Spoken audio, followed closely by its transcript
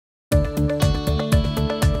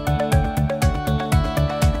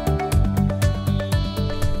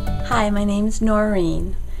Hi, my name is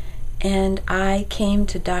Noreen, and I came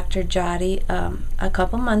to Dr. Jody a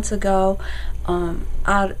couple months ago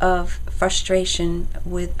out of frustration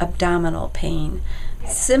with abdominal pain.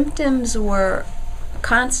 Symptoms were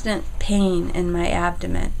constant pain in my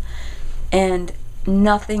abdomen, and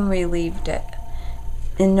nothing relieved it.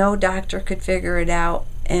 And no doctor could figure it out,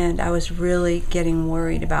 and I was really getting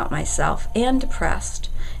worried about myself and depressed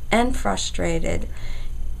and frustrated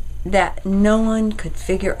that no one could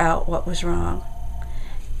figure out what was wrong.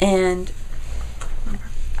 And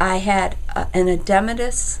I had an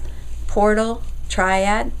edematous portal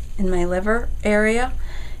triad in my liver area,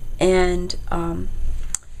 and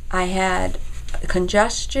I had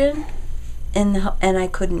congestion and I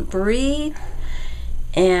couldn't breathe,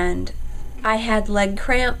 and I had leg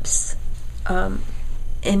cramps.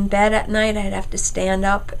 In bed at night I'd have to stand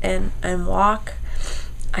up and walk.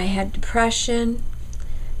 I had depression,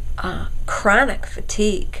 chronic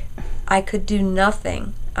fatigue. I could do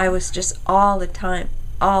nothing. I was just all the time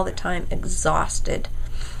exhausted,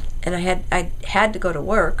 and I had to go to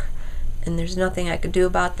work, and there's nothing I could do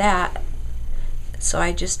about that. So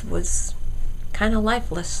I just was kind of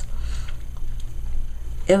lifeless.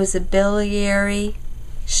 It was a biliary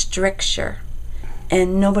stricture,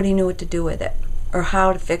 and nobody knew what to do with it or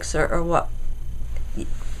how to fix it or what.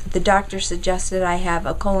 The doctor suggested I have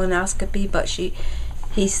a colonoscopy, but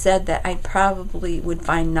he said that I probably would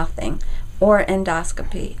find nothing, or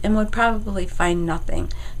endoscopy, and would probably find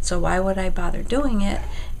nothing. So why would I bother doing it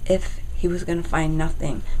if he was going to find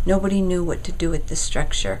nothing? Nobody knew what to do with this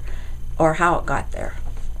stricture or how it got there.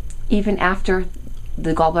 Even after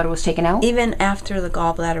the gallbladder was taken out? Even after the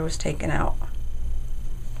gallbladder was taken out.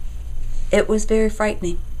 It was very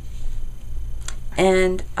frightening.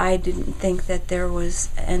 And I didn't think that there was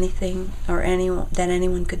anything or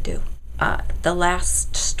anyone could do. The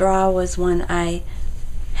last straw was when I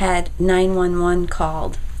had 911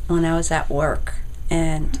 called when I was at work,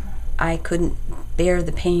 and I couldn't bear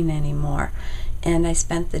the pain anymore. And I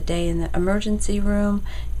spent the day in the emergency room,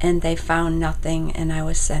 and they found nothing, and I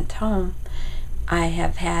was sent home. I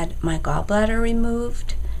have had my gallbladder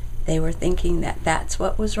removed. They were thinking that that's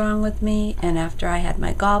what was wrong with me, and after I had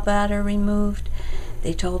my gallbladder removed,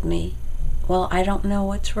 they told me, well, I don't know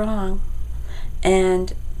what's wrong.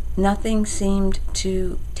 And nothing seemed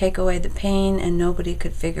to take away the pain, and nobody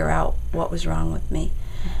could figure out what was wrong with me.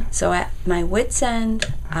 So at my wit's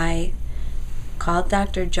end, I called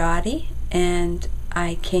Dr. Jody, and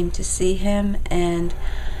I came to see him, and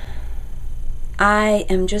I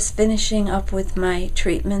am just finishing up with my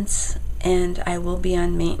treatments, and I will be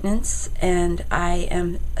on maintenance, and I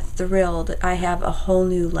am thrilled. I have a whole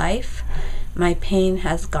new life. My pain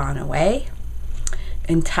has gone away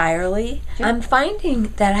entirely. I'm finding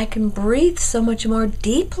that I can breathe so much more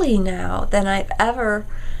deeply now than I've ever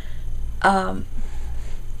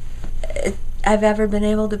been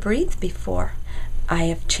able to breathe before. I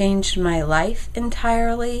have changed my life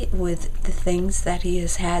entirely with the things that he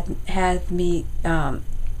has had me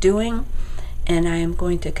doing, and I am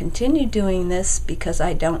going to continue doing this because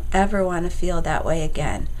I don't ever want to feel that way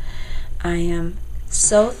again. I am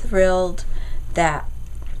so thrilled that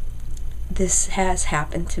this has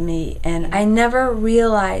happened to me, and I never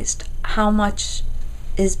realized how much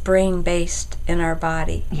is brain-based in our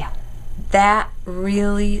body. Yeah. That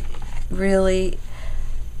really, really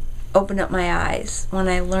opened up my eyes when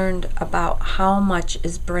I learned about how much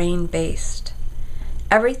is brain-based.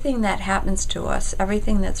 Everything that happens to us,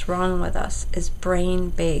 everything that's wrong with us is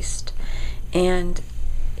brain-based, and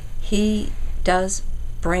he does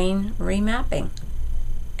brain remapping,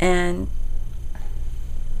 and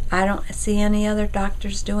I don't see any other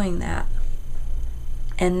doctors doing that,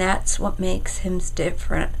 and that's what makes him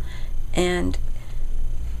different. And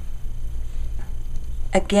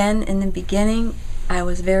again, in the beginning, I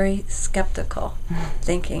was very skeptical,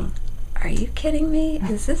 thinking, are you kidding me?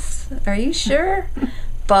 Are you sure?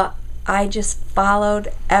 But I just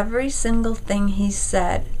followed every single thing he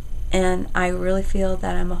said, and I really feel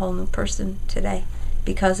that I'm a whole new person today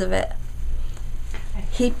because of it.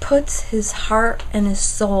 He puts his heart and his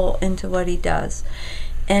soul into what he does,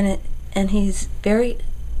 and he's very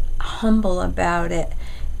humble about it.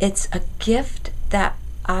 It's a gift that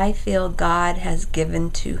I feel God has given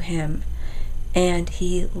to him, and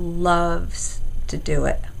he loves to do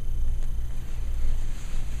it.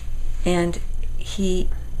 And he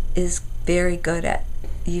is very good at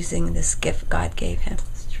using this gift God gave him.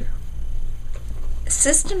 That's true.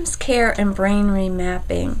 Systems care and brain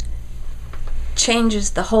remapping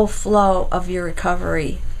changes the whole flow of your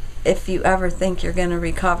recovery. If you ever think you're going to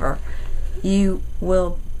recover, you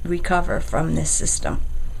will recover from this system.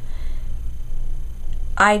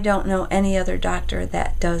 I don't know any other doctor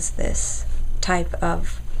that does this type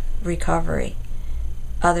of recovery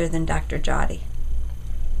other than Dr. Joddy.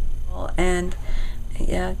 And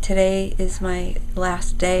yeah, today is my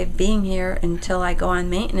last day of being here until I go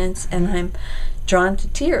on maintenance, and I'm drawn to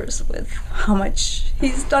tears with how much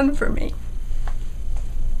he's done for me.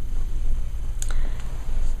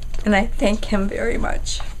 And I thank him very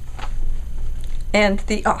much, and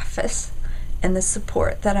the office, and the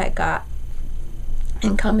support that I got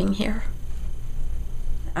in coming here.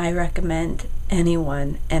 I recommend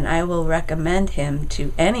anyone, and I will recommend him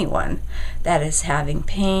to anyone that is having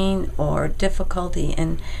pain or difficulty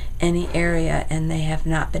in any area and they have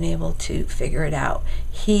not been able to figure it out.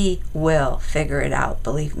 He will figure it out.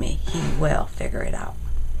 Believe me, he will figure it out.